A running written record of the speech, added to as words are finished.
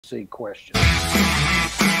See question.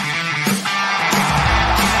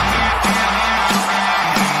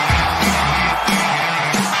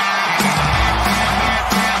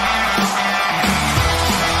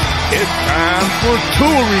 It's time for Tool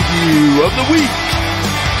Review of the Week.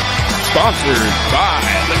 Sponsored by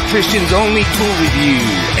Electrician's Only Tool Review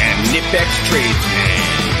and Nipex Tradesman.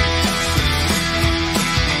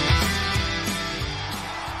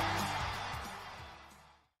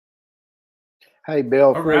 Hey,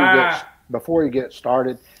 Bill, before you get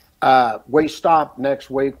started, we stop next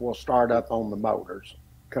week. We'll start up on the motors,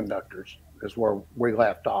 conductors is where we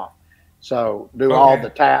left off. So do all the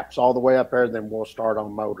taps all the way up there, then we'll start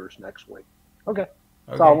on motors next week. Okay.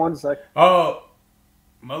 That's all I wanted to say. Oh,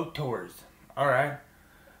 motors. All right.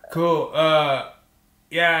 Cool.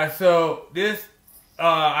 Yeah, so this,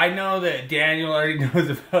 I know that Daniel already knows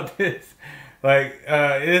about this. Like,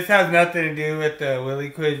 this has nothing to do with the Willie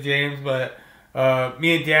Quiz James, but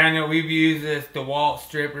me and Daniel, we've used this DeWalt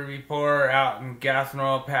stripper before out in gas and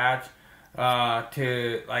oil patch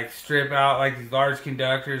to like strip out like these large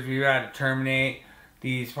conductors. We've had to terminate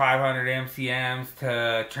these 500 MCMs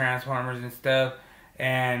to transformers and stuff.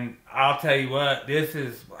 And I'll tell you what, this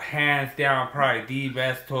is hands down probably the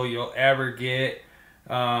best tool you'll ever get.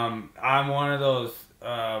 I'm one of those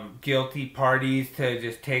guilty parties to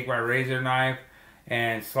just take my razor knife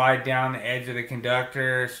and slide down the edge of the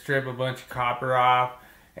conductor, strip a bunch of copper off,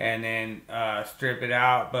 and then strip it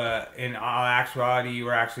out. But in all actuality, you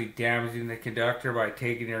were actually damaging the conductor by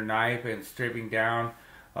taking your knife and stripping down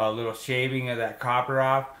a little shaving of that copper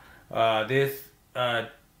off. This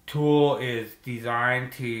tool is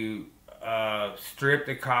designed to strip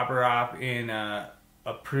the copper off in a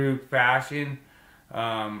approved fashion.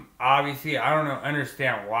 Obviously, I don't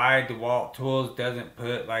understand why DeWalt Tools doesn't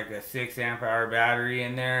put like a 6 amp hour battery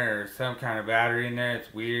in there or some kind of battery in there.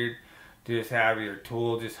 It's weird to just have your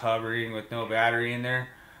tool just hovering with no battery in there.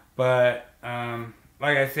 But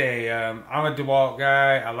like I say, I'm a DeWalt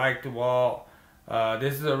guy. I like DeWalt.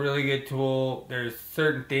 This is a really good tool. There's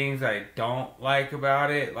certain things I don't like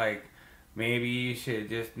about it. Like maybe you should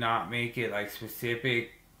just not make it like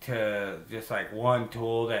specific to just like one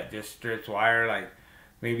tool that just strips wire. Like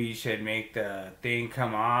maybe you should make the thing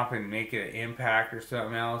come off and make it an impact or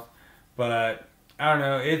something else. But I don't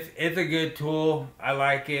know. It's a good tool. I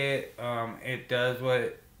like it. It does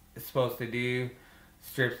what it's supposed to do.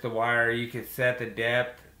 Strips the wire. You can set the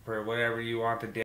depth for whatever you want the depth.